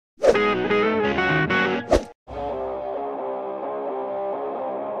Hello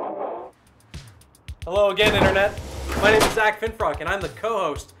again, Internet. My name is Zack Finfrock, and I'm the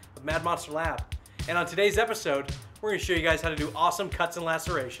co-host of Mad Monster Lab. And on today's episode, we're going to show you guys how to do awesome cuts and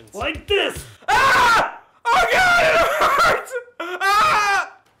lacerations. Like this! Ah! Oh God, it hurts!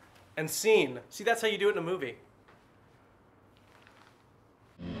 Ah! And scene. See, that's how you do it in a movie.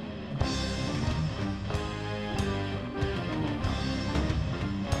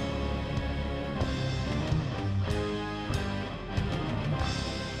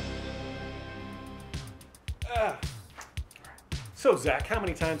 So, Zach, how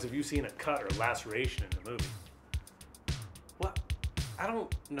many times have you seen a cut or laceration in a movie? What? I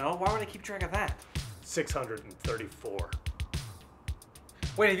don't know. Why would I keep track of that? 634.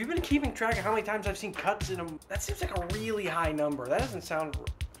 Wait, have you been keeping track of how many times I've seen cuts in a... That seems like a really high number. That doesn't sound...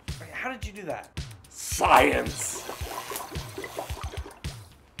 Wait, how did you do that? Science!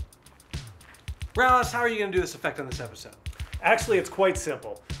 Ralis, how are you going to do this effect on this episode? Actually, it's quite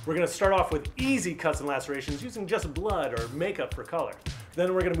simple. We're going to start off with easy cuts and lacerations using just blood or makeup for color.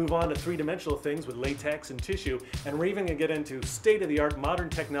 Then we're going to move on to three-dimensional things with latex and tissue, and we're even going to get into state-of-the-art modern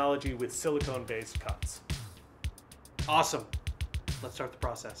technology with silicone-based cuts. Awesome. Let's start the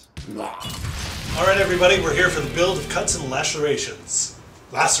process. All right, everybody, we're here for the build of cuts and lacerations.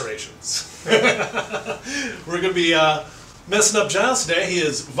 Lacerations. We're going to be messing up Giles today. He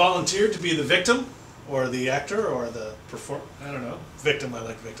has volunteered to be the victim, or the actor, or the performer. I don't know. Victim, I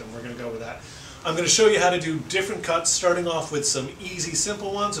like victim. We're going to go with that. I'm going to show you how to do different cuts, starting off with some easy,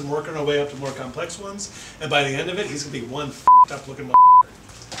 simple ones and working our way up to more complex ones. And by the end of it, he's going to be one f***ed up looking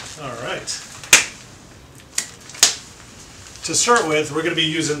motherfucker. All right. To start with, we're going to be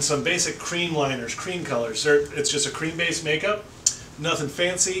using some basic cream liners, cream colors. It's just a cream-based makeup, nothing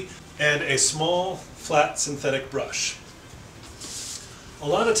fancy, and a small, flat synthetic brush. A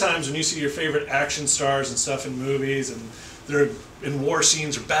lot of times when you see your favorite action stars and stuff in movies, and they're in war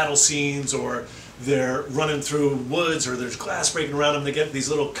scenes or battle scenes, or they're running through woods, or there's glass breaking around them, they get these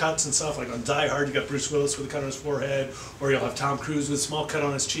little cuts and stuff. Like on Die Hard, you got Bruce Willis with a cut on his forehead, or you'll have Tom Cruise with a small cut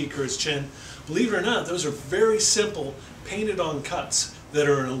on his cheek or his chin. Believe it or not, those are very simple painted on cuts that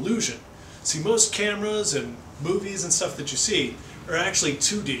are an illusion. See, most cameras and movies and stuff that you see are actually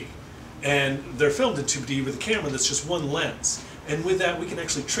 2D, and they're filmed in 2D with a camera that's just one lens. And with that, we can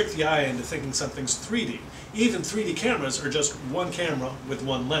actually trick the eye into thinking something's 3D. Even 3D cameras are just one camera with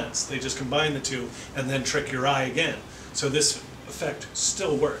one lens. They just combine the two and then trick your eye again. So this effect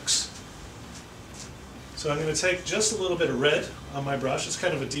still works. So I'm going to take just a little bit of red on my brush. It's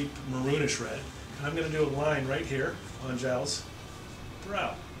kind of a deep maroonish red. And I'm going to do a line right here on Giles'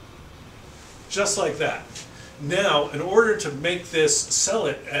 brow. Just like that. Now, in order to make this, sell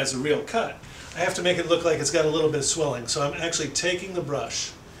it as a real cut, I have to make it look like it's got a little bit of swelling. So I'm actually taking the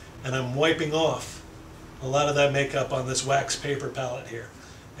brush and I'm wiping off a lot of that makeup on this wax paper palette here.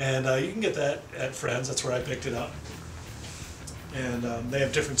 And you can get that at Friends. That's where I picked it up. And they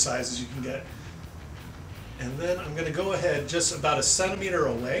have different sizes you can get. And then I'm going to go ahead just about a centimeter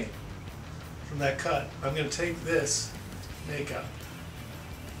away from that cut. I'm going to take this makeup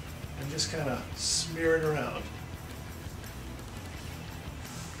and just kind of smear it around.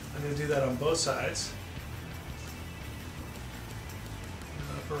 I'm going to do that on both sides.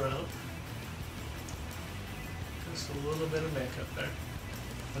 And up around. Just a little bit of makeup there.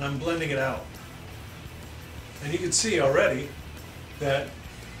 And I'm blending it out. And you can see already that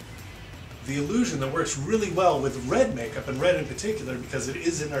the illusion that works really well with red makeup, and red in particular because it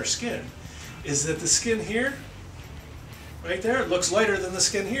is in our skin, is that the skin here, right there, it looks lighter than the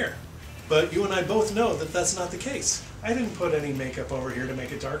skin here. But you and I both know that that's not the case. I didn't put any makeup over here to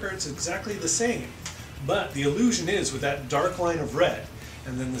make it darker. It's exactly the same. But the illusion is with that dark line of red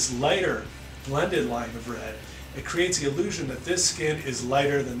and then this lighter blended line of red, it creates the illusion that this skin is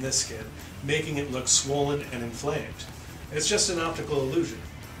lighter than this skin, making it look swollen and inflamed. It's just an optical illusion.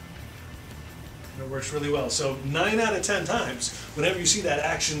 It works really well. So 9 out of 10 times, whenever you see that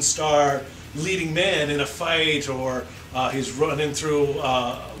action star leading man in a fight, or he's running through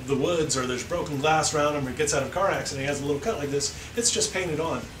the woods, or there's broken glass around him, or he gets out of a car accident, he has a little cut like this, it's just painted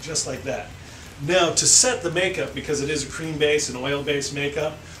on, just like that. Now, to set the makeup, because it is a cream-based and oil-based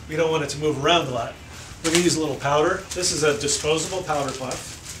makeup, we don't want it to move around a lot. We're going to use a little powder. This is a disposable powder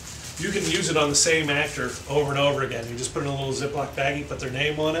puff. You can use it on the same actor over and over again. You just put it in a little Ziploc baggie, put their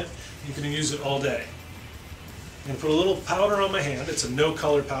name on it. You can use it all day. I'm going to put a little powder on my hand. It's a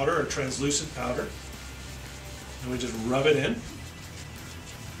no-color powder, or translucent powder. And we just rub it in.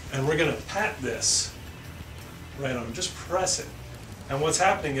 And we're going to pat this right on. Just press it. And what's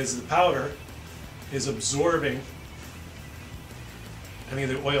happening is the powder is absorbing any of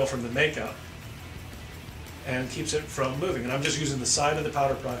the oil from the makeup and keeps it from moving. And I'm just using the side of the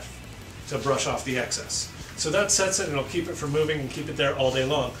powder brush to brush off the excess. So that sets it and it'll keep it from moving and keep it there all day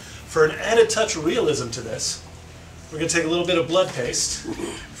long. For an added touch of realism to this, we're going to take a little bit of blood paste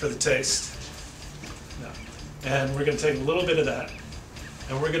for the taste. No. And we're going to take a little bit of that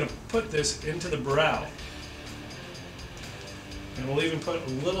and we're going to put this into the brow. And we'll even put a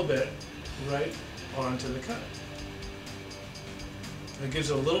little bit right onto the cut. And it gives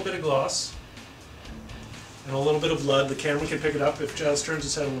it a little bit of gloss and a little bit of blood. The camera can pick it up if Giles turns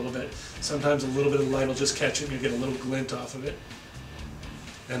his head a little bit. Sometimes a little bit of light will just catch it and you get a little glint off of it.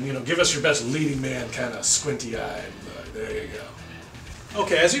 And you know, give us your best leading man kind of squinty-eyed look. There you go.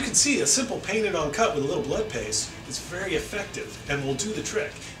 Okay, as you can see, a simple painted on cut with a little blood paste is very effective and will do the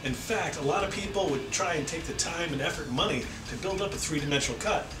trick. In fact, a lot of people would try and take the time and effort and money to build up a three-dimensional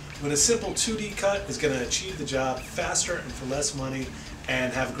cut, when a simple 2D cut is going to achieve the job faster and for less money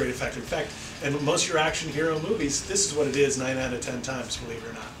and have a great effect. In fact, in most of your action hero movies, this is what it is 9 out of 10 times, believe it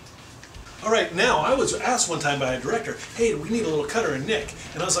or not. All right, now I was asked one time by a director, hey, we need a little cutter and nick.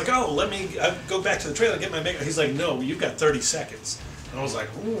 And I was like, oh, let me go back to the trailer and get my makeup. He's like, no, you've got 30 seconds. And I was like,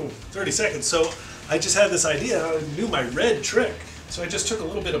 ooh, 30 seconds. So I just had this idea, I knew my red trick. So I just took a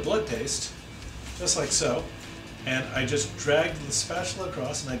little bit of blood paste, just like so, and I just dragged the spatula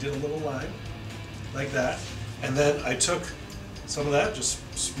across and I did a little line, like that. And then I took some of that, just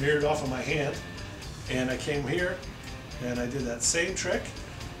smeared it off on my hand, and I came here and I did that same trick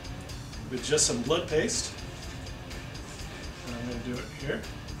with just some blood paste. And I'm going to do it here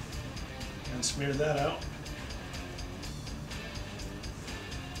and smear that out.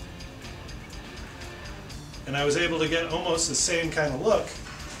 And I was able to get almost the same kind of look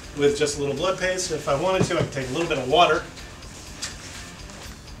with just a little blood paste. If I wanted to, I could take a little bit of water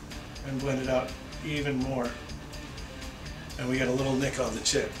and blend it out even more. And we get a little nick on the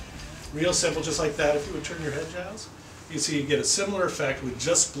chin. Real simple, just like that. If you would turn your head, Giles, you see you get a similar effect with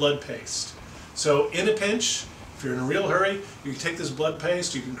just blood paste. So in a pinch, if you're in a real hurry, you can take this blood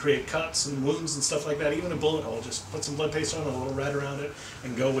paste, you can create cuts and wounds and stuff like that, even a bullet hole. Just put some blood paste on, a little red around it,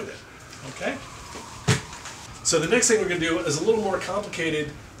 and go with it. Okay? So the next thing we're going to do is a little more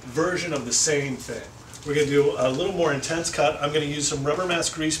complicated version of the same thing. We're going to do a little more intense cut. I'm going to use some rubber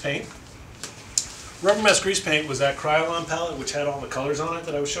mask grease paint. Rubber mask grease paint was that Krylon palette which had all the colors on it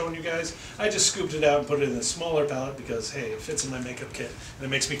that I was showing you guys. I just scooped it out and put it in a smaller palette because, hey, it fits in my makeup kit and it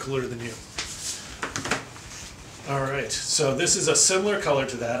makes me cooler than you. Alright, so this is a similar color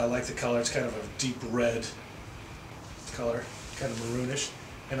to that. I like the color. It's kind of a deep red color, kind of maroonish.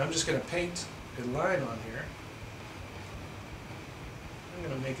 And I'm just going to paint a line on here. I'm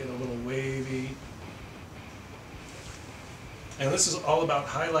going to make it a little wavy. And this is all about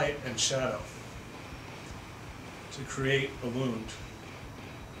highlight and shadow to create a wound.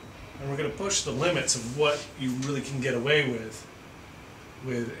 And we're going to push the limits of what you really can get away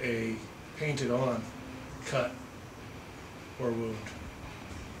with a painted on cut or wound.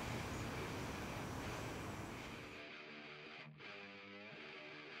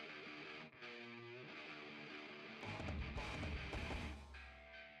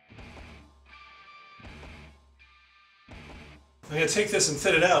 I'm going to take this and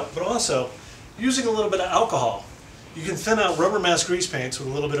thin it out, but also using a little bit of alcohol. You can thin out rubber mask grease paints with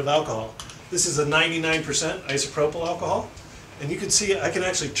a little bit of alcohol. This is a 99% isopropyl alcohol, and you can see I can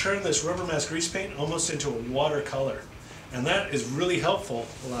actually turn this rubber mask grease paint almost into a watercolor, and that is really helpful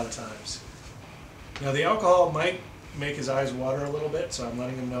a lot of times. Now the alcohol might make his eyes water a little bit, so I'm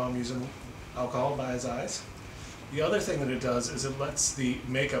letting him know I'm using alcohol by his eyes. The other thing that it does is it lets the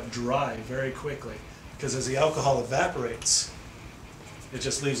makeup dry very quickly, because as the alcohol evaporates, it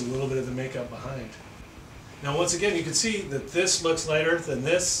just leaves a little bit of the makeup behind. Now once again, you can see that this looks lighter than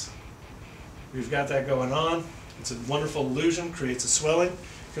this. We've got that going on. It's a wonderful illusion, creates a swelling.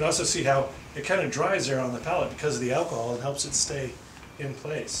 You can also see how it kind of dries there on the palette because of the alcohol and helps it stay in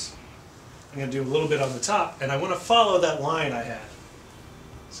place. I'm going to do a little bit on the top, and I want to follow that line I had.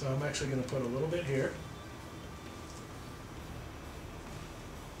 So I'm actually going to put a little bit here.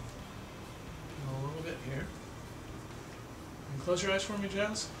 And a little bit here. And close your eyes for me,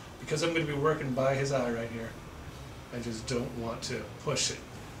 Giles. Because I'm going to be working by his eye right here, I just don't want to push it.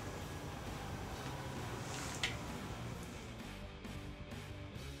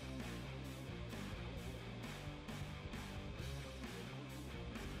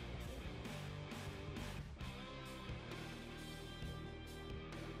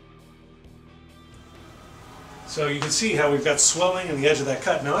 So you can see how we've got swelling in the edge of that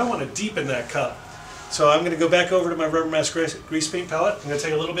cut. Now I want to deepen that cut. So I'm going to go back over to my rubber mask grease paint palette. I'm going to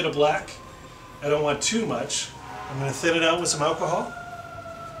take a little bit of black. I don't want too much. I'm going to thin it out with some alcohol.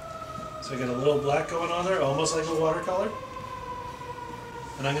 So I get a little black going on there, almost like a watercolor.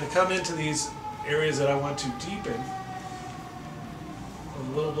 And I'm going to come into these areas that I want to deepen with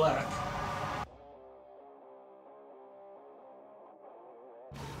a little black.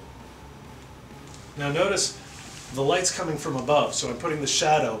 Now notice the light's coming from above, so I'm putting the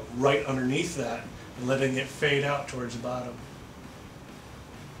shadow right underneath that and letting it fade out towards the bottom.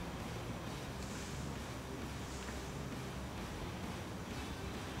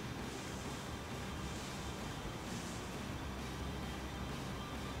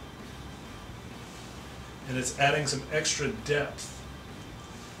 And it's adding some extra depth.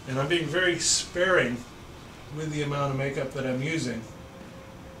 And I'm being very sparing with the amount of makeup that I'm using.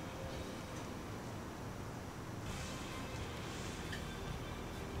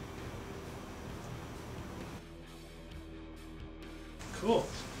 Cool.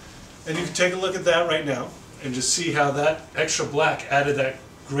 And you can take a look at that right now and just see how that extra black added that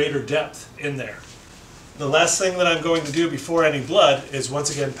greater depth in there. The last thing that I'm going to do before any blood is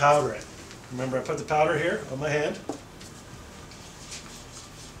once again powder it. Remember, I put the powder here on my hand.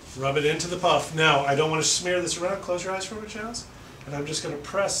 Rub it into the puff. Now, I don't want to smear this around. Close your eyes for a chance. And I'm just going to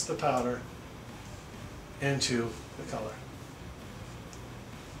press the powder into the color.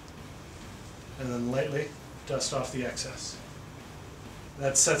 And then lightly dust off the excess.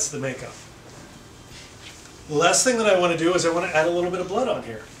 That sets the makeup. The last thing that I want to do is I want to add a little bit of blood on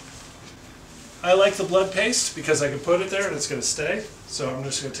here. I like the blood paste because I can put it there and it's going to stay. So I'm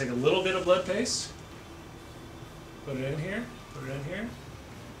just going to take a little bit of blood paste, put it in here, put it in here,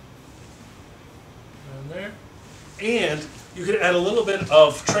 and there. And you can add a little bit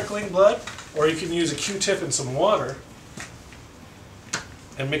of trickling blood, or you can use a Q-tip and some water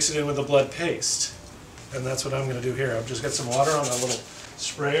and mix it in with the blood paste. And that's what I'm going to do here. I've just got some water on my little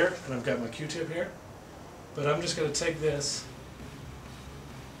sprayer, and I've got my Q-tip here. But I'm just going to take this,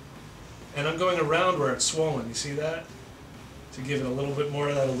 and I'm going around where it's swollen. You see that? To give it a little bit more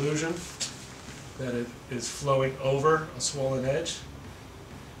of that illusion that it is flowing over a swollen edge.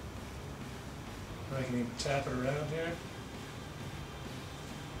 I can even tap it around here.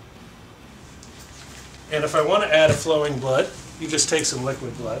 And if I want to add a flowing blood, you just take some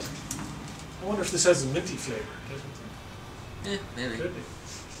liquid blood. I wonder if this has a minty flavor, doesn't it? Yeah, maybe. Could be.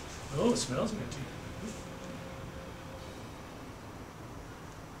 Oh, it smells minty.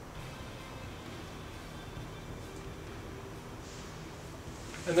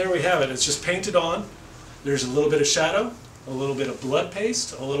 And there we have it. It's just painted on. There's a little bit of shadow, a little bit of blood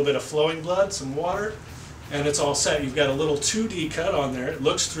paste, a little bit of flowing blood, some water, and it's all set. You've got a little 2D cut on there. It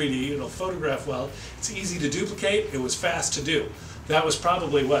looks 3D. It'll photograph well. It's easy to duplicate. It was fast to do. That was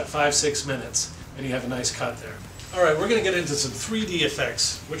probably, what, 5-6 minutes, and you have a nice cut there. All right, we're going to get into some 3D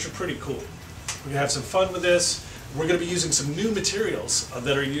effects, which are pretty cool. We're going to have some fun with this. We're going to be using some new materials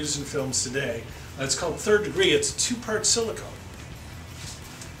that are used in films today. It's called Third Degree. It's a 2-part silicone.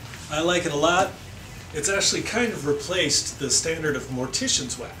 I like it a lot. It's actually kind of replaced the standard of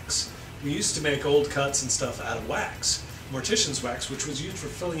mortician's wax. We used to make old cuts and stuff out of wax. Mortician's wax, which was used for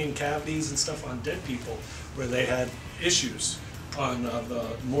filling in cavities and stuff on dead people where they had issues on in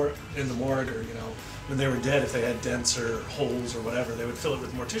the morgue, or when they were dead, if they had dents or holes or whatever, they would fill it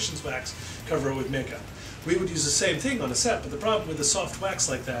with mortician's wax, cover it with makeup. We would use the same thing on a set, but the problem with a soft wax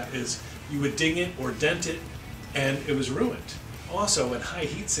like that is you would ding it or dent it and it was ruined. Also, in high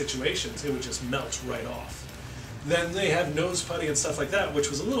heat situations, it would just melt right off. Then they have nose putty and stuff like that, which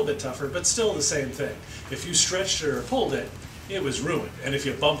was a little bit tougher, but still the same thing. If you stretched it or pulled it, it was ruined. And if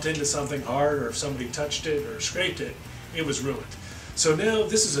you bumped into something hard, or if somebody touched it or scraped it, it was ruined. So now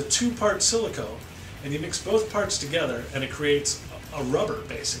this is a 2-part silicone, and you mix both parts together, and it creates a rubber,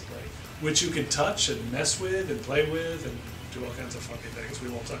 basically, which you can touch and mess with and play with and do all kinds of funky things we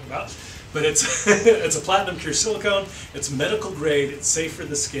won't talk about. But it's it's a platinum pure silicone. It's medical grade. It's safe for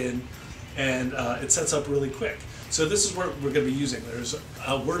the skin, and it sets up really quick. So this is what we're going to be using. There's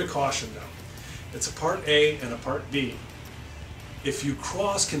a word of caution though. It's a part A and a part B. If you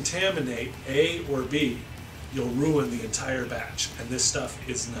cross-contaminate A or B, you'll ruin the entire batch. And this stuff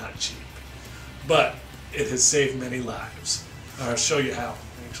is not cheap, but it has saved many lives. I'll show you how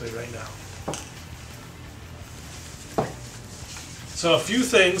actually right now. So a few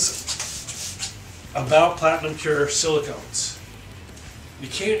things about platinum pure silicones. You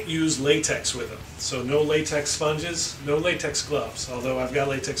can't use latex with them. So no latex sponges, no latex gloves. Although I've got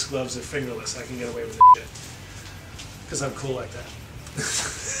latex gloves that are fingerless, I can get away with it because I'm cool like that.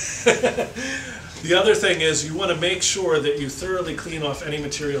 The other thing is you want to make sure that you thoroughly clean off any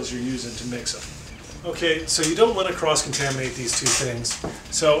materials you're using to mix them. Okay, so you don't want to cross-contaminate these two things.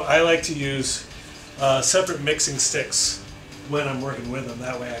 So I like to use separate mixing sticks. when I'm working with them.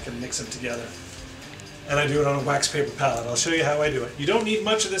 That way I can mix them together. And I do it on a wax paper palette. I'll show you how I do it. You don't need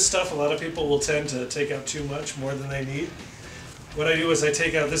much of this stuff. A lot of people will tend to take out too much, more than they need. What I do is I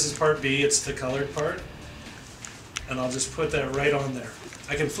take out, this is part B, it's the colored part, and I'll just put that right on there.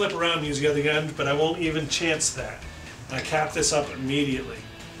 I can flip around and use the other end, but I won't even chance that. And I cap this up immediately.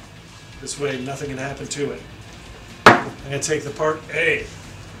 This way nothing can happen to it. I'm going to take the part A,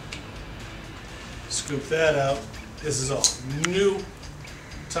 scoop that out. This is all new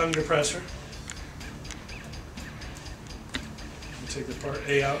tongue depressor. Take the part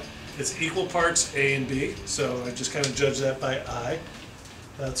A out. It's equal parts A and B, so I just kind of judge that by eye.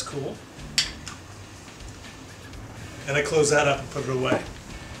 That's cool. And I close that up and put it away.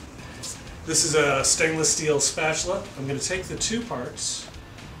 This is a stainless steel spatula. I'm going to take the two parts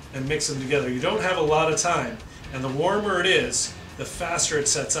and mix them together. You don't have a lot of time, and the warmer it is, the faster it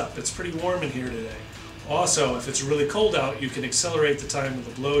sets up. It's pretty warm in here today. Also, if it's really cold out, you can accelerate the time with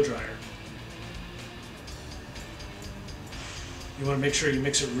a blow dryer. You want to make sure you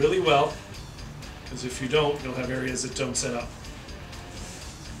mix it really well, because if you don't, you'll have areas that don't set up.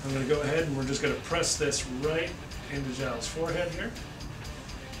 I'm going to go ahead and we're just going to press this right into Giles' forehead here.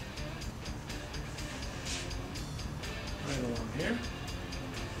 Right along here.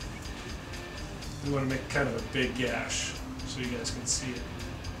 We want to make kind of a big gash so you guys can see it.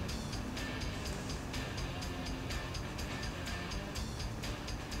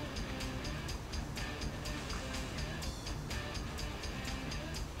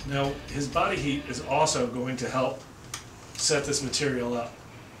 Now, his body heat is also going to help set this material up.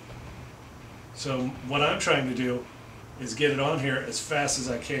 So what I'm trying to do is get it on here as fast as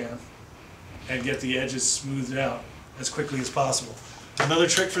I can and get the edges smoothed out as quickly as possible. Another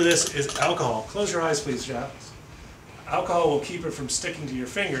trick for this is alcohol. Close your eyes, please, Giles. Alcohol will keep it from sticking to your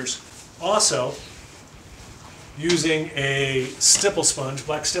fingers. Also, using a stipple sponge,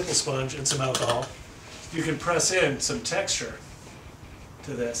 black stipple sponge, and some alcohol, you can press in some texture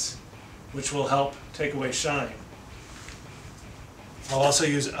to this, which will help take away shine. I'll also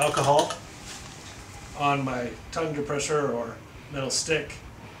use alcohol on my tongue depressor or metal stick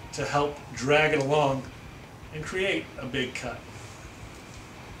to help drag it along and create a big cut.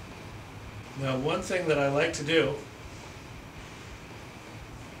 Now, one thing that I like to do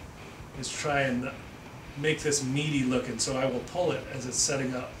is try and make this meaty looking, so I will pull it as it's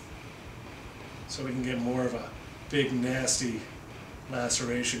setting up so we can get more of a big nasty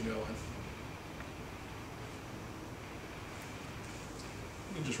laceration going.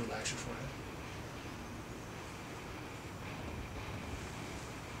 You can just relax your forehead.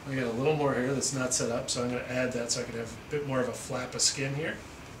 I got a little more hair that's not set up, so I'm going to add that so I can have a bit more of a flap of skin here.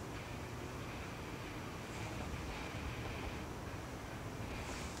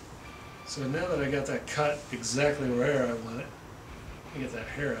 So now that I got that cut exactly where I want it, I get that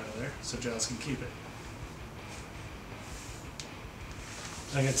hair out of there so Giles can keep it.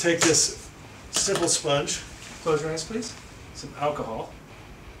 I'm going to take this stipple sponge, close your eyes please, some alcohol,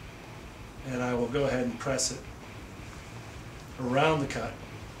 and I will go ahead and press it around the cut.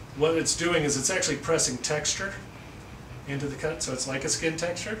 What it's doing is it's actually pressing texture into the cut, so it's like a skin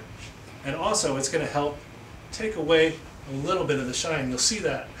texture, and also it's going to help take away a little bit of the shine. You'll see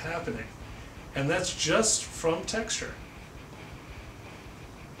that happening, and that's just from texture.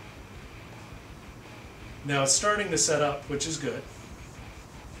 Now it's starting to set up, which is good.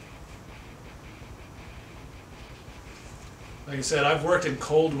 Like I said, I've worked in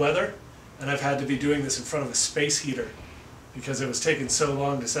cold weather, and I've had to be doing this in front of a space heater because it was taking so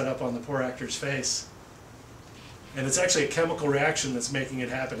long to set up on the poor actor's face. And it's actually a chemical reaction that's making it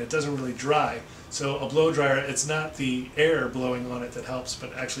happen. It doesn't really dry. So a blow dryer, it's not the air blowing on it that helps,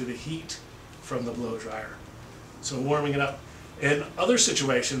 but actually the heat from the blow dryer. So warming it up. In other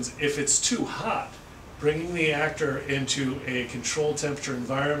situations, if it's too hot, bringing the actor into a controlled temperature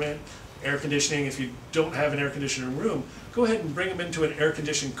environment, air conditioning, if you don't have an air conditioner room, go ahead and bring them into an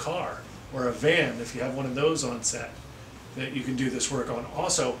air-conditioned car or a van if you have one of those on set that you can do this work on.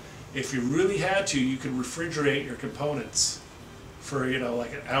 Also, if you really had to, you could refrigerate your components for, you know,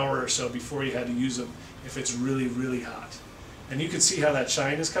 like an hour or so before you had to use them if it's really, really hot. And you can see how that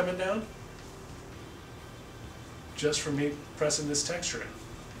shine is coming down just from me pressing this texture in.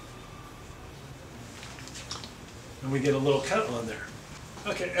 And we get a little cut on there.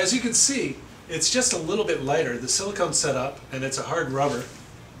 Okay, as you can see, it's just a little bit lighter. The silicone's set up, and it's a hard rubber,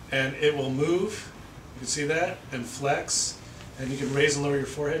 and it will move. You can see that, and flex, and you can raise and lower your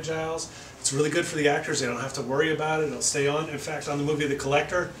forehead, Giles. It's really good for the actors. They don't have to worry about it. It'll stay on. In fact, on the movie The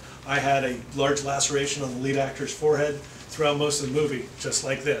Collector, I had a large laceration on the lead actor's forehead throughout most of the movie, just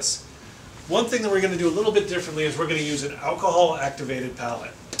like this. One thing that we're going to do a little bit differently is we're going to use an alcohol activated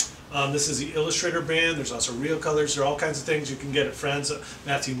palette. This is the Illustrator brand. There's also Real Colors. There are all kinds of things you can get at Friends.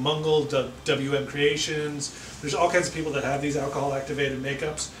 Matthew Mungle, WM Creations. There's all kinds of people that have these alcohol activated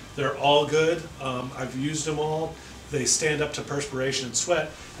makeups. They're all good. I've used them all. They stand up to perspiration and sweat,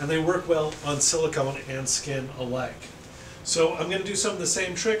 and they work well on silicone and skin alike. So I'm going to do some of the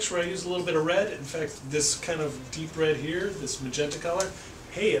same tricks where I use a little bit of red. In fact, this kind of deep red here, this magenta color,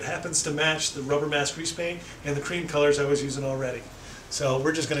 hey, it happens to match the rubber mask grease paint and the cream colors I was using already. So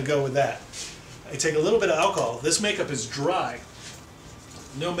we're just going to go with that. I take a little bit of alcohol. This makeup is dry.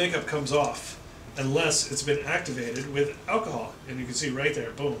 No makeup comes off unless it's been activated with alcohol. And you can see right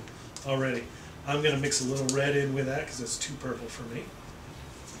there, boom, already. I'm going to mix a little red in with that because it's too purple for me.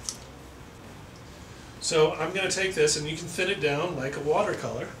 So I'm going to take this, and you can thin it down like a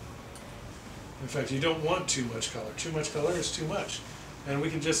watercolor. In fact, you don't want too much color. Too much color is too much. And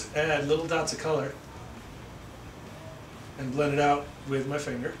we can just add little dots of color and blend it out with my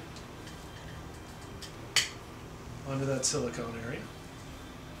finger onto that silicone area.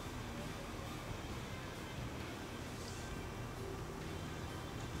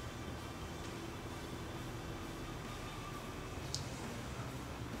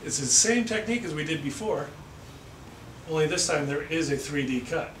 It's the same technique as we did before, only this time there is a 3D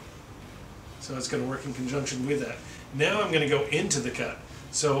cut. So it's going to work in conjunction with that. Now I'm going to go into the cut.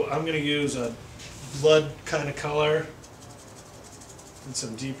 So I'm going to use a blood kind of color and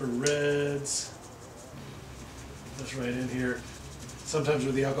some deeper reds. That's right in here. Sometimes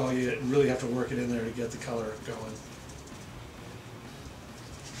with the alcohol you really have to work it in there to get the color going.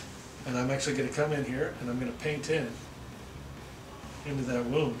 And I'm actually going to come in here and I'm going to paint into that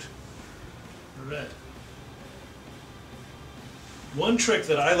wound, the red. One trick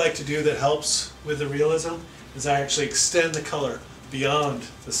that I like to do that helps with the realism is I actually extend the color beyond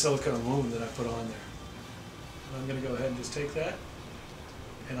the silicone wound that I put on there. And I'm going to go ahead and just take that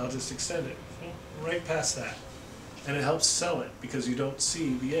and I'll just extend it right past that. And it helps sell it because you don't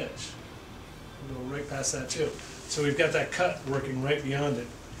see the edge. We'll go right past that too. So we've got that cut working right beyond it.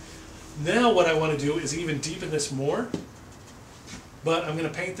 Now what I want to do is even deepen this more. But I'm going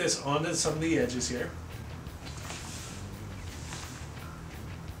to paint this onto some of the edges here.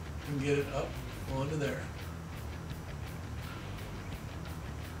 And get it up onto there.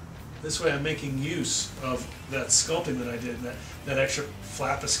 This way I'm making use of that sculpting that I did, that extra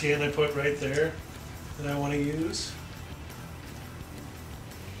flap of skin I put right there that I want to use.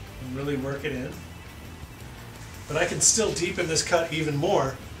 And really work it in. But I can still deepen this cut even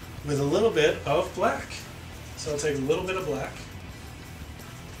more with a little bit of black. So I'll take a little bit of black.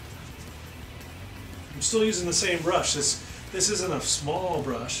 I'm still using the same brush. This isn't a small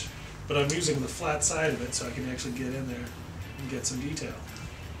brush, but I'm using the flat side of it so I can actually get in there and get some detail.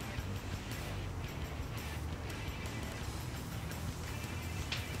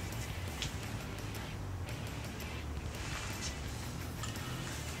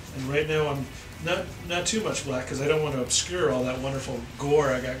 And right now I'm not too much black because I don't want to obscure all that wonderful gore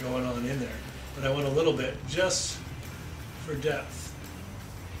I got going on in there. But I want a little bit just for depth.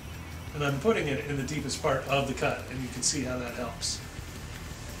 And I'm putting it in the deepest part of the cut, and you can see how that helps.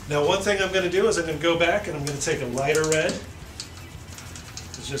 Now one thing I'm going to do is I'm going to go back and I'm going to take a lighter red.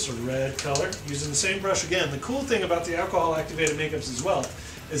 It's just a red color, using the same brush again. The cool thing about the alcohol activated makeups as well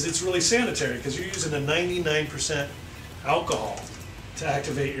is it's really sanitary because you're using a 99% alcohol to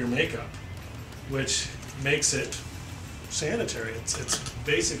activate your makeup, which makes it sanitary. It's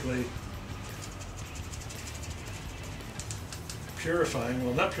basically purifying.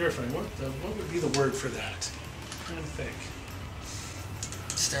 Well, not purifying. What would be the word for that? I'm trying to think.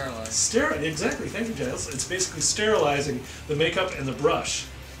 Sterilize. Exactly. Thank you, Giles. It's basically sterilizing the makeup and the brush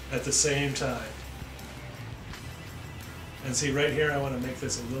at the same time. And see, right here, I want to make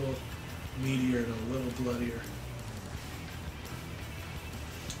this a little meatier and a little bloodier.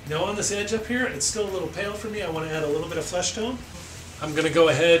 Now on this edge up here, it's still a little pale for me. I want to add a little bit of flesh tone. I'm going to go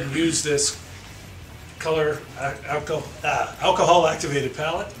ahead and use this color alcohol activated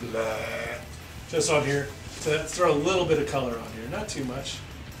palette just on here to throw a little bit of color on here, not too much.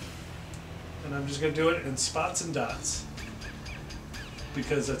 And I'm just going to do it in spots and dots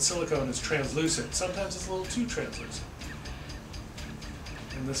because that silicone is translucent. Sometimes it's a little too translucent.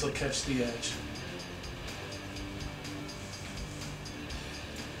 And this will catch the edge.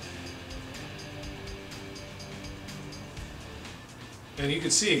 And you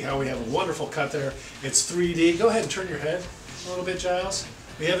can see how we have a wonderful cut there. It's 3D. Go ahead and turn your head a little bit, Giles.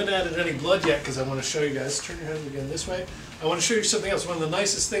 We haven't added any blood yet because I want to show you guys. Turn your head again this way. I want to show you something else. One of the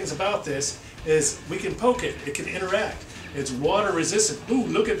nicest things about this is we can poke it. It can interact. It's water resistant. Ooh,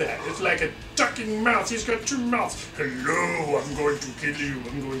 look at that. It's like a ducking mouth. He's got two mouths. Hello, I'm going to kill you.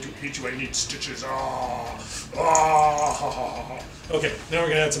 I'm going to eat you. I need stitches. Ah. Ah. Okay, now we're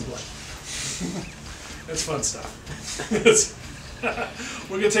going to add some blood. That's fun stuff.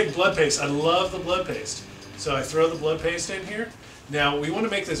 We're going to take blood paste. I love the blood paste. So I throw the blood paste in here. Now, we want to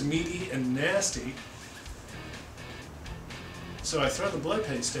make this meaty and nasty. So I throw the blood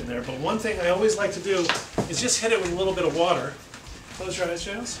paste in there, but one thing I always like to do is just hit it with a little bit of water. Close your eyes,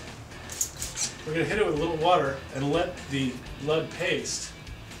 Giles. We're going to hit it with a little water and let the blood paste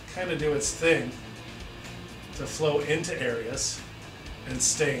kind of do its thing to flow into areas and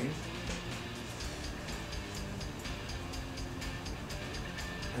stain.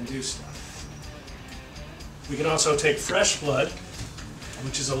 And do stuff. We can also take fresh blood,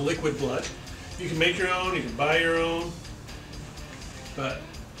 which is a liquid blood. You can make your own, you can buy your own. But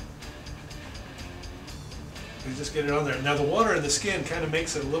we just get it on there. Now the water in the skin kind of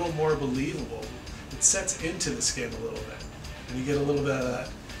makes it a little more believable. It sets into the skin a little bit. And you get a little bit of that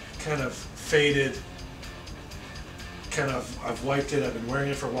kind of faded, kind of, I've wiped it, I've been wearing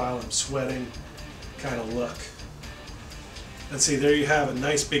it for a while, I'm sweating kind of look. And see, there you have a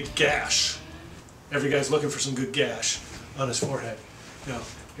nice big gash. Every guy's looking for some good gash on his forehead. Now,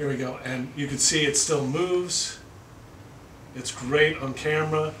 here we go. And you can see it still moves. It's great on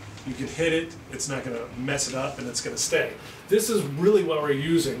camera. You can hit it, it's not going to mess it up, and it's going to stay. This is really what we're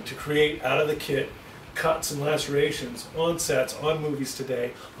using to create out of the kit cuts and lacerations on sets, on movies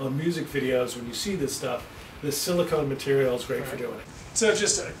today, on music videos. When you see this stuff, this silicone material is great for doing it. So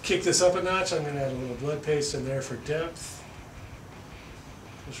just to kick this up a notch, I'm going to add a little blood paste in there for depth.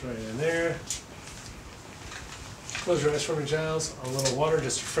 Just right in there. Close your eyes for me, Giles. A little water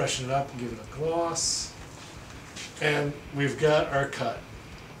just to freshen it up and give it a gloss. And we've got our cut.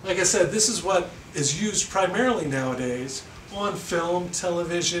 Like I said, this is what is used primarily nowadays on film,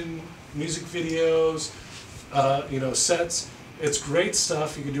 television, music videos, sets. It's great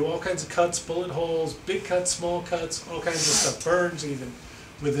stuff. You can do all kinds of cuts, bullet holes, big cuts, small cuts, all kinds of stuff. Burns even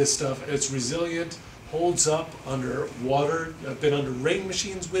with this stuff. It's resilient, holds up under water. I've been under rain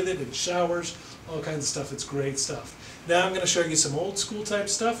machines with it, in showers, all kinds of stuff. It's great stuff. Now I'm going to show you some old school type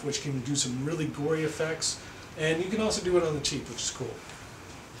stuff, which can do some really gory effects. And you can also do it on the cheap, which is cool.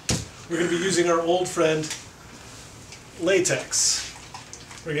 We're going to be using our old friend, latex.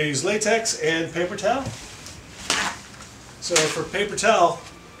 We're going to use latex and paper towel. So for paper towel,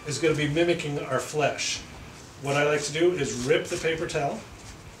 it's going to be mimicking our flesh. What I like to do is rip the paper towel.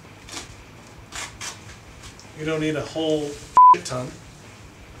 You don't need a whole ton.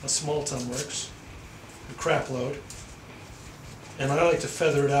 A small ton works. A crap load. And I like to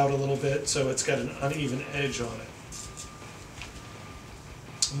feather it out a little bit so it's got an uneven edge on it.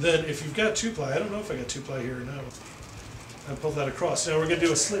 And then if you've got 2-ply, I don't know if I got 2-ply here or not, I pull that across. Now we're going to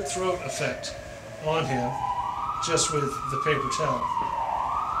do a slit throat effect on him just with the paper towel.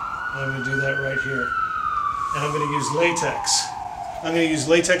 And I'm going to do that right here. And I'm going to use latex. I'm going to use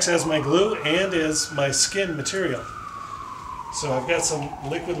latex as my glue and as my skin material. So I've got some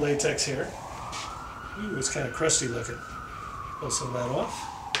liquid latex here. Ooh, it's kind of crusty looking. Pull some of that off.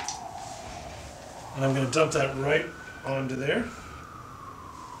 And I'm going to dump that right onto there.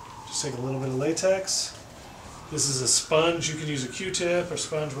 Just take a little bit of latex. This is a sponge. You can use a Q-tip or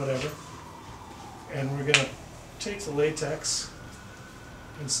sponge, whatever. And we're going to take the latex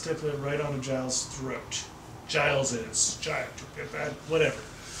and stipple it right onto Giles' throat. Giles is. Giles, whatever.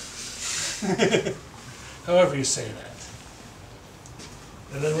 However you say that.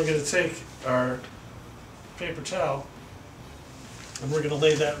 And then we're going to take our paper towel and we're going to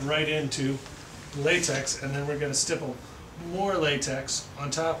lay that right into latex, and then we're going to stipple more latex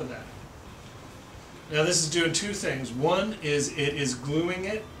on top of that. Now this is doing two things. One is it is gluing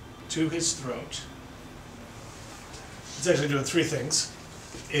it to his throat. It's actually doing three things.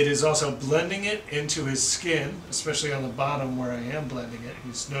 It is also blending it into his skin, especially on the bottom where I am blending it.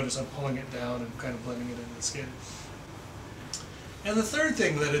 You notice I'm pulling it down and kind of blending it into the skin. And the third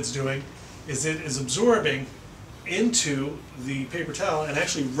thing that it's doing is it is absorbing into the paper towel and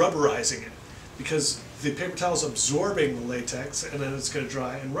actually rubberizing it, because the paper towel is absorbing the latex and then it's going to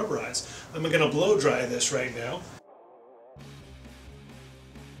dry and rubberize. I'm going to blow dry this right now.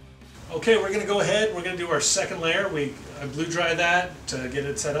 Okay, we're going to go ahead, we're going to do our second layer. I blew dry that to get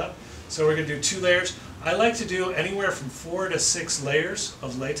it set up. So we're going to do 2 layers. I like to do anywhere from 4 to 6 layers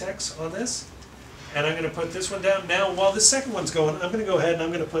of latex on this. And I'm going to put this one down. Now, while the second one's going, I'm going to go ahead and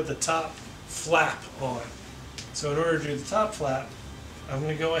I'm going to put the top flap on. So in order to do the top flap, I'm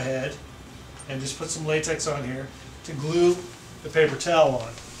going to go ahead and just put some latex on here to glue the paper towel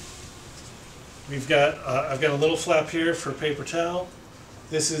on. We've got, I've got a little flap here for paper towel.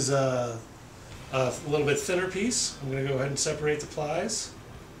 This is a little bit thinner piece. I'm going to go ahead and separate the plies.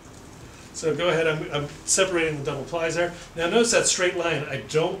 So go ahead, I'm separating the double plies there. Now notice that straight line. I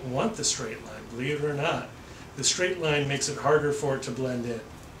don't want the straight line, believe it or not. The straight line makes it harder for it to blend in.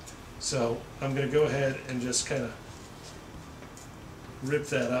 So I'm going to go ahead and just kind of rip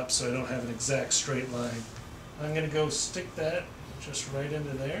that up so I don't have an exact straight line. I'm going to go stick that just right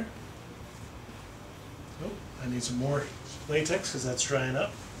into there. Oh, I need some more latex because that's drying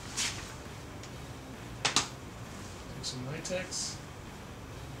up. Take some latex,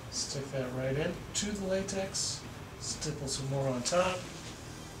 stick that right in to the latex, stipple some more on top.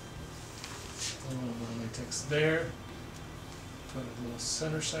 A little more latex there. Put a little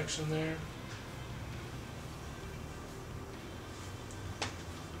center section there.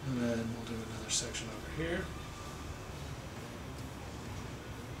 And then we'll do another section over here.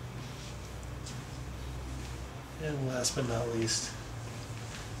 And last but not least,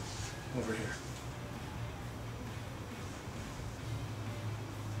 over here.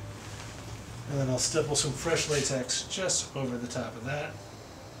 And then I'll stipple some fresh latex just over the top of that.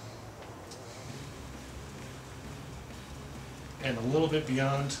 And a little bit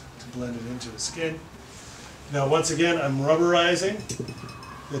beyond to blend it into the skin. Now once again, I'm rubberizing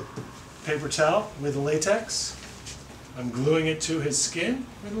the paper towel with the latex. I'm gluing it to his skin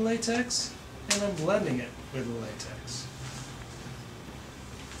with the latex, and I'm blending it with the latex.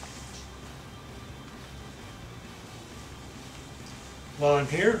 While I'm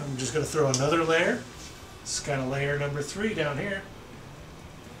here, I'm just going to throw another layer. It's kind of layer number 3 down here.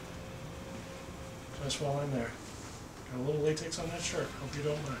 Just while I'm there. Got a little latex on that shirt. Hope you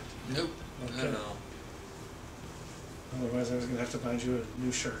don't mind. Nope. Okay. No. Otherwise I was going to have to find you a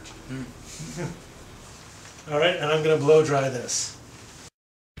new shirt. Alright, and I'm going to blow dry this.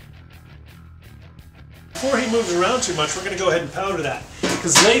 Before he moves around too much, we're going to go ahead and powder that.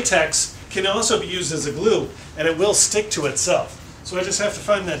 Because latex can also be used as a glue, and it will stick to itself. So I just have to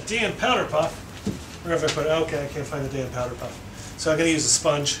find that damn powder puff. Where have I put it? Okay, I can't find the damn powder puff. So I'm going to use a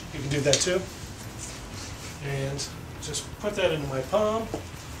sponge. You can do that too. And just put that into my palm.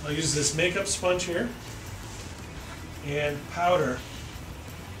 I'll use this makeup sponge here and powder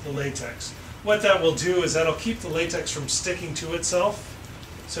the latex. What that will do is that'll keep the latex from sticking to itself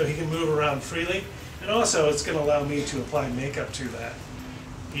so he can move around freely. And also it's going to allow me to apply makeup to that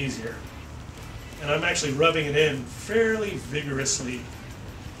easier. And I'm actually rubbing it in fairly vigorously.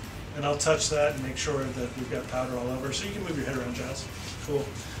 And I'll touch that and make sure that we've got powder all over. So you can move your head around, Giles. Cool.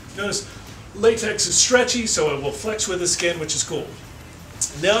 Notice latex is stretchy, so it will flex with the skin, which is cool.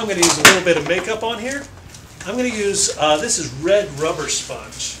 Now I'm going to use a little bit of makeup on here. I'm going to use, this is red rubber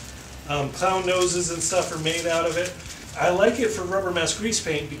sponge. Clown noses and stuff are made out of it. I like it for rubber mask grease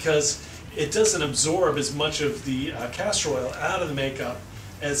paint because it doesn't absorb as much of the castor oil out of the makeup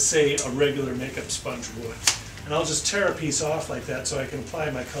as, say, a regular makeup sponge would. And I'll just tear a piece off like that so I can apply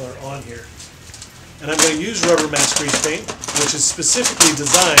my color on here. And I'm going to use rubber mask grease paint, which is specifically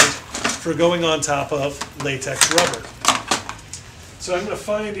designed for going on top of latex rubber. So I'm going to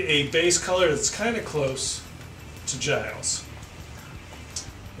find a base color that's kind of close to Giles.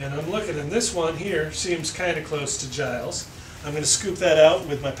 And I'm looking, and this one here seems kind of close to Giles. I'm going to scoop that out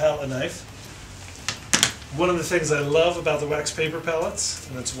with my palette knife. One of the things I love about the wax paper palettes,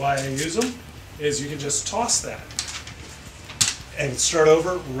 and that's why I use them, is you can just toss that and start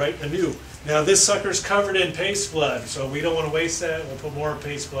over right anew. Now this sucker's covered in paste blood, so we don't want to waste that. We'll put more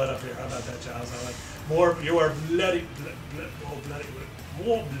paste blood up here. How about that, Giles? I like more. You are bloody,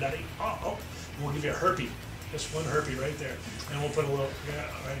 more bloody. Oh, we'll give you a herpy. Just one herpy right there. And we'll put a little, yeah,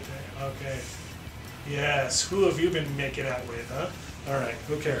 right there. Okay. Yes. Who have you been making out with, huh? All right.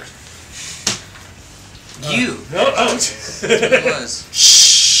 Who cares? You. No. Oh. It was. Shh.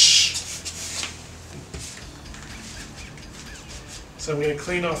 So I'm going to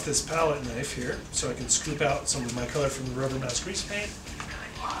clean off this palette knife here so I can scoop out some of my color from the rubber mask grease paint.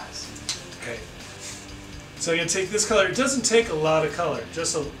 Okay. So I'm going to take this color. It doesn't take a lot of color.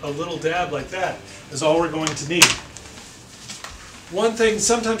 Just a little dab like that is all we're going to need. One thing,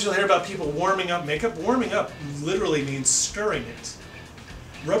 sometimes you'll hear about people warming up makeup. Warming up literally means stirring it.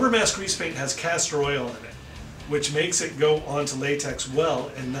 Rubber mask grease paint has castor oil in it, which makes it go onto latex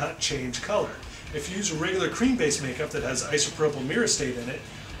well and not change color. If you use a regular cream-based makeup that has isopropyl myricate in it,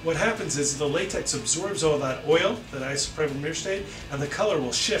 what happens is the latex absorbs all that oil, that isopropyl myricate, and the color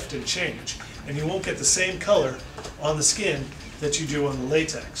will shift and change. And you won't get the same color on the skin that you do on the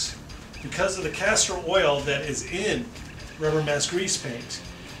latex. Because of the castor oil that is in rubber mask grease paint,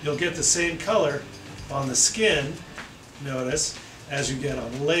 you'll get the same color on the skin, notice, as you get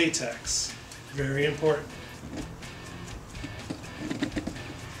on latex. Very important.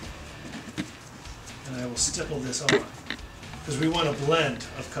 And I will stipple this on because we want a blend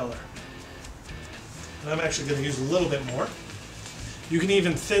of color. And I'm actually going to use a little bit more. You can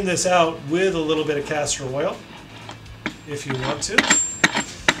even thin this out with a little bit of castor oil if you want to.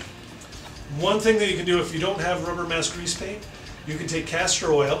 One thing that you can do if you don't have rubber mask grease paint, you can take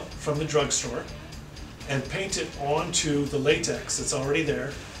castor oil from the drugstore and paint it onto the latex that's already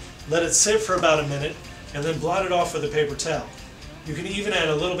there. Let it sit for about a minute and then blot it off with a paper towel. You can even add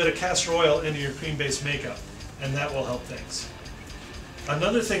a little bit of castor oil into your cream-based makeup, and that will help things.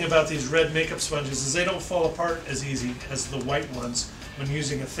 Another thing about these red makeup sponges is they don't fall apart as easy as the white ones when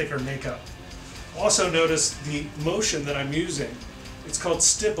using a thicker makeup. Also notice the motion that I'm using. It's called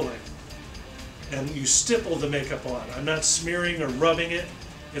stippling. And you stipple the makeup on. I'm not smearing or rubbing it.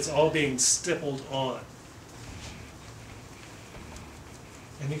 It's all being stippled on.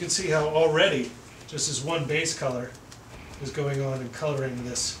 And you can see how already just this one base color is going on and coloring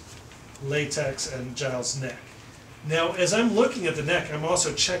this latex and Giles' neck. Now, as I'm looking at the neck, I'm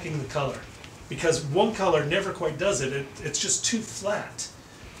also checking the color, because one color never quite does it. It's just too flat.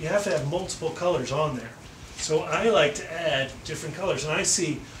 You have to have multiple colors on there. So I like to add different colors, and I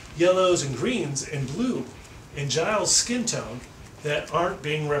see yellows and greens and blue in Giles' skin tone that aren't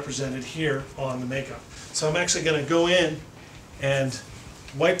being represented here on the makeup. So I'm actually going to go in and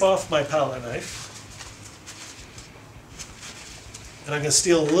wipe off my palette knife. And I'm going to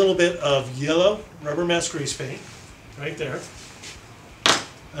steal a little bit of yellow rubber mask grease paint right there.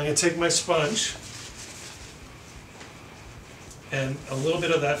 I'm going to take my sponge and a little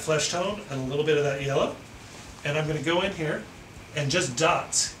bit of that flesh tone and a little bit of that yellow. And I'm going to go in here and just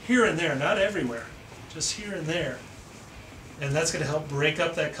dots here and there, not everywhere, just here and there. And that's going to help break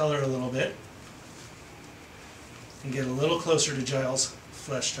up that color a little bit and get a little closer to Giles'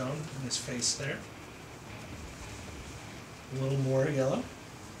 flesh tone in his face there. A little more yellow.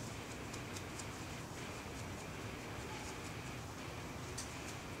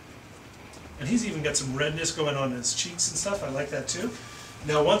 And he's even got some redness going on in his cheeks and stuff. I like that too.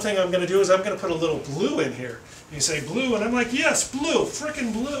 Now one thing I'm going to do is I'm going to put a little blue in here. And you say blue, and I'm like, yes, blue,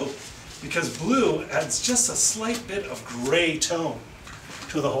 frickin' blue. Because blue adds just a slight bit of gray tone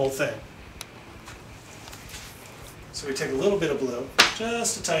to the whole thing. So we take a little bit of blue,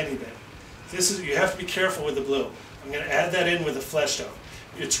 just a tiny bit. You have to be careful with the blue. I'm going to add that in with the flesh tone.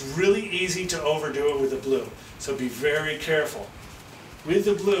 It's really easy to overdo it with the blue, so be very careful. With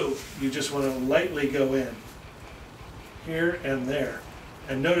the blue, you just want to lightly go in, here and there.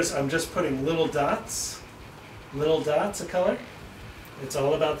 And notice I'm just putting little dots of color. It's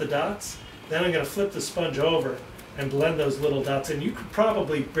all about the dots. Then I'm going to flip the sponge over and blend those little dots in. You could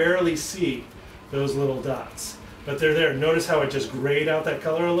probably barely see those little dots, but they're there. Notice how it just grayed out that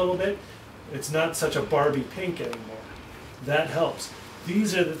color a little bit? It's not such a Barbie pink anymore. That helps.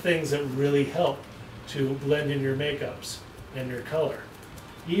 These are the things that really help to blend in your makeups and your color.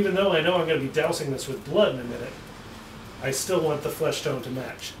 Even though I know I'm going to be dousing this with blood in a minute, I still want the flesh tone to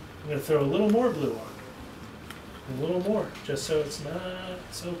match. I'm going to throw a little more blue on. A little more, just so it's not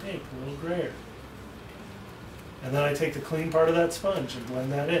so pink, a little grayer. And then I take the clean part of that sponge and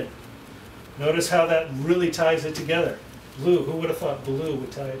blend that in. Notice how that really ties it together. Blue, who would have thought blue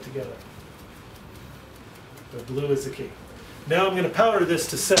would tie it together? But blue is the key. Now I'm going to powder this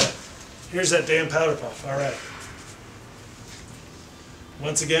to set. Here's that damn powder puff. All right.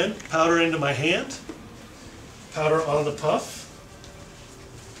 Once again, powder into my hand. Powder on the puff.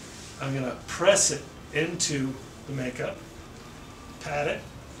 I'm going to press it into the makeup. Pat it.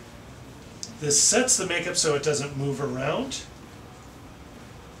 This sets the makeup so it doesn't move around.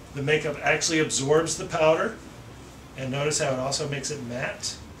 The makeup actually absorbs the powder. And notice how it also makes it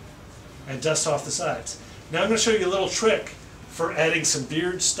matte. And dust off the sides. Now I'm going to show you a little trick for adding some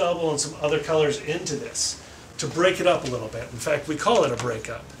beard stubble and some other colors into this to break it up a little bit. In fact, we call it a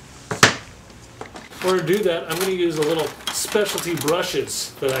breakup. In order to do that, I'm going to use a little specialty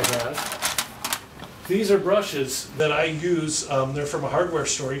brushes that I have. These are brushes that I use. They're from a hardware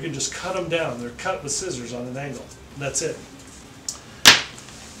store. You can just cut them down. They're cut with scissors on an angle. And that's it.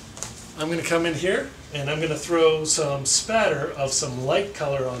 I'm going to come in here and I'm going to throw some spatter of some light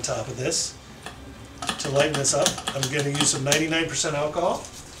color on top of this. To lighten this up, I'm going to use some 99% alcohol.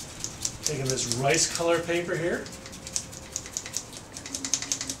 Taking this rice color paper here.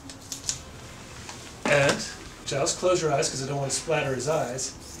 And just close your eyes because I don't want to splatter his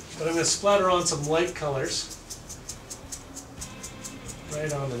eyes. But I'm going to splatter on some light colors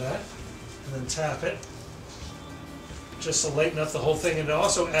right onto that. And then tap it. Just to lighten up the whole thing. And it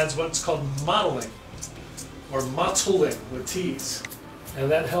also adds what's called mottling. Or mottling with T's. And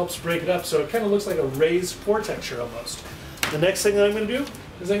that helps break it up so it kind of looks like a raised pore texture almost. The next thing that I'm going to do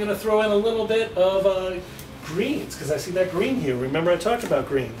is I'm going to throw in a little bit of greens, because I see that green hue. Remember I talked about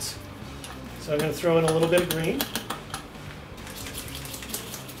greens. So I'm going to throw in a little bit of green.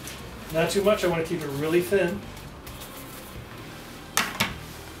 Not too much, I want to keep it really thin.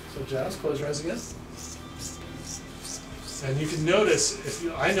 So Giles, close your eyes again. And you can notice,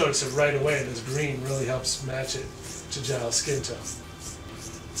 I notice it right away, this green really helps match it to Giles' skin tone.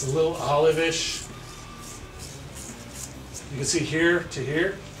 It's a little olive-ish. You can see here to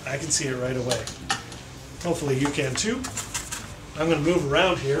here, I can see it right away. Hopefully you can too. I'm going to move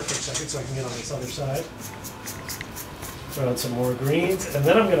around here for a second so I can get on this other side. Throw in some more greens, and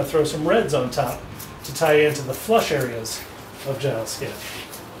then I'm going to throw some reds on top to tie into the flush areas of Giles' skin.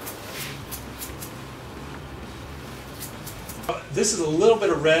 This is a little bit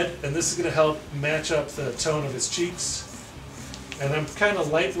of red, and this is going to help match up the tone of his cheeks. And I'm kind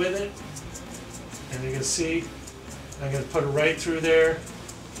of light with it, and you can see I'm going to put it right through there,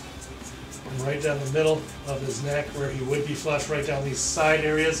 and right down the middle of his neck where he would be flush, right down these side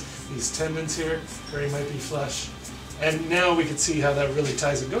areas, these tendons here where he might be flush. And now we can see how that really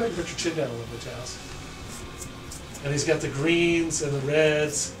ties in. Go ahead and put your chin down a little bit, Giles. And he's got the greens and the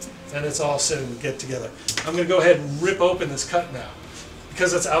reds, and it's all starting to get together. I'm going to go ahead and rip open this cut now.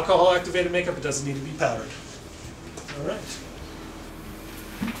 Because it's alcohol-activated makeup, it doesn't need to be powdered. All right.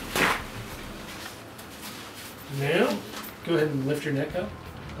 Now, go ahead and lift your neck up.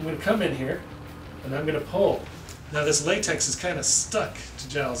 I'm going to come in here, and I'm going to pull. Now this latex is kind of stuck to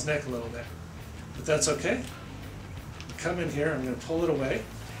Giles' neck a little bit, but that's okay. Come in here, I'm going to pull it away,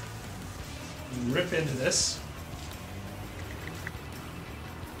 and rip into this.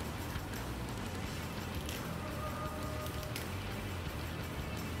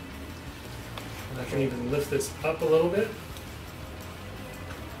 And I can even lift this up a little bit.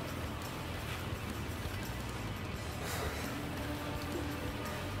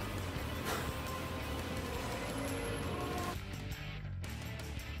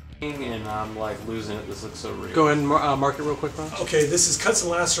 And I'm like losing it. This looks so real. Go ahead and mark it real quick, Ron. Okay, this is Cuts and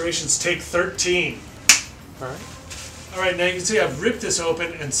Lacerations take 13. All right. All right, now you can see I've ripped this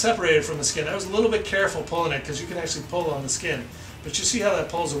open and separated from the skin. I was a little bit careful pulling it because you can actually pull on the skin, but you see how that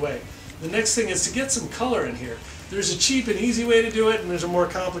pulls away. The next thing is to get some color in here. There's a cheap and easy way to do it, and there's a more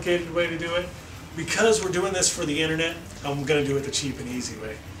complicated way to do it. Because we're doing this for the internet, I'm going to do it the cheap and easy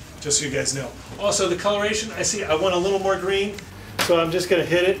way, just so you guys know. Also, the coloration, I want a little more green, so I'm just going to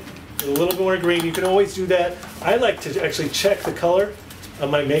hit it with a little bit more green. You can always do that. I like to actually check the color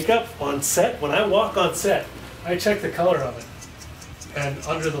of my makeup on set. When I walk on set, I check the color of it and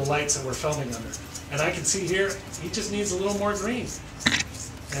under the lights that we're filming under. And I can see here, he just needs a little more green.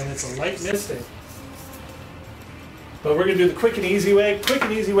 And it's a light misting. But we're going to do the quick and easy way. Quick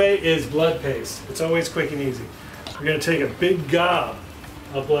and easy way is blood paste. It's always quick and easy. We're going to take a big gob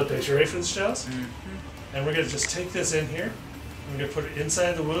of blood paste. You ready for this, Giles? Mm-hmm. And we're going to just take this in here. We're going to put it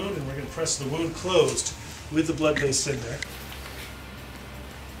inside the wound, and we're going to press the wound closed with the blood paste in there.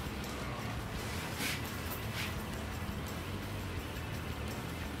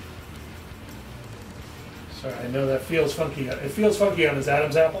 Sorry, I know that feels funky. It feels funky on his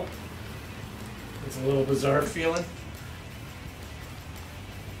Adam's apple. It's a little bizarre feeling.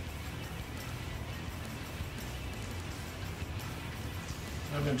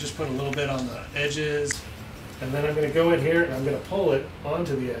 I'm going to just put a little bit on the edges, and then I'm going to go in here and I'm going to pull it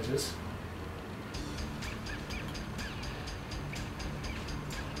onto the edges.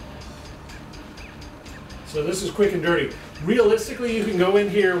 So this is quick and dirty. Realistically, you can go in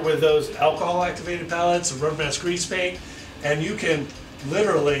here with those alcohol-activated palettes, rubber mask grease paint, and you can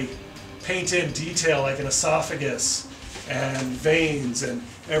literally paint in detail like an esophagus and veins and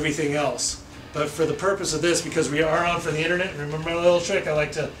everything else. But for the purpose of this, because we are on for the internet, remember my little trick, I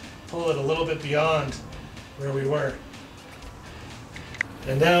like to pull it a little bit beyond where we were.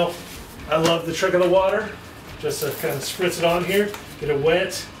 And now, I love the trick of the water. Just to kind of spritz it on here, get it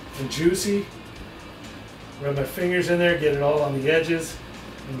wet and juicy. Rub my fingers in there, get it all on the edges,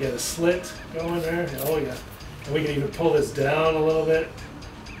 and get a slit going there. Oh yeah. And we can even pull this down a little bit.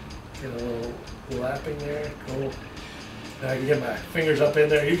 Get a little lapping there. Cool. Now I can get my fingers up in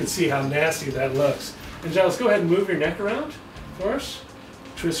there. You can see how nasty that looks. And Giles, go ahead and move your neck around for us.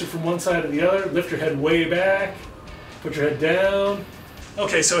 Twist it from one side to the other. Lift your head way back. Put your head down.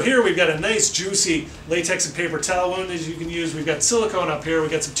 Okay, so here we've got a nice juicy latex and paper towel wound as you can use. We've got silicone up here,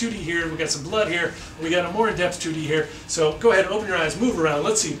 we've got some 2D here, we've got some blood here, we got a more in-depth 2D here. So go ahead, open your eyes, move around,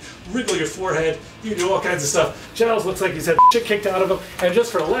 let's see, wriggle your forehead, you can do all kinds of stuff. Giles looks like he's had shit kicked out of him, and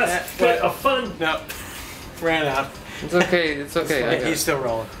just for less bit of fun. No, ran out. It's okay. It's okay. I Yeah, got he's it. still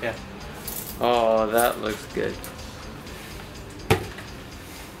rolling. Yeah. Oh, that looks good.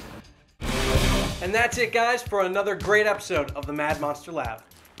 And that's it, guys, for another great episode of the Mad Monster Lab.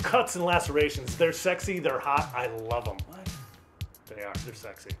 Cuts and lacerations. They're sexy. They're hot. I love them. What? They are. They're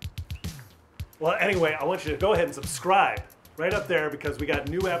sexy. Well, anyway, I want you to go ahead and subscribe right up there because we got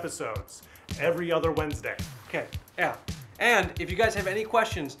new episodes every other Wednesday. Okay, yeah. And if you guys have any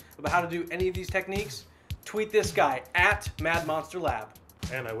questions about how to do any of these techniques, tweet this guy at Mad Monster Lab.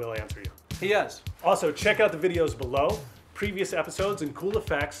 And I will answer you. He is. Also, check out the videos below. Previous episodes and cool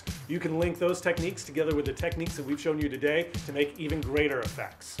effects. You can link those techniques together with the techniques that we've shown you today to make even greater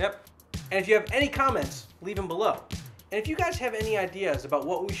effects. Yep. And if you have any comments, leave them below. And if you guys have any ideas about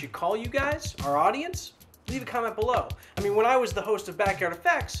what we should call you guys, our audience, leave a comment below. I mean, when I was the host of Backyard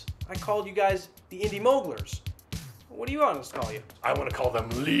Effects, I called you guys the Indie Moglers. What do you want us to call you? I want to call them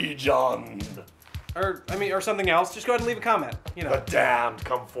Legion. Or something else. Just go ahead and leave a comment. You know. The damned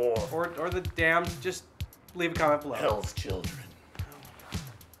come forth. Or the damned. Just leave a comment below. Hell's children.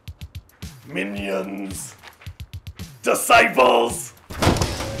 Minions. Disciples.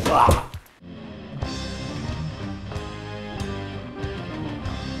 Ah.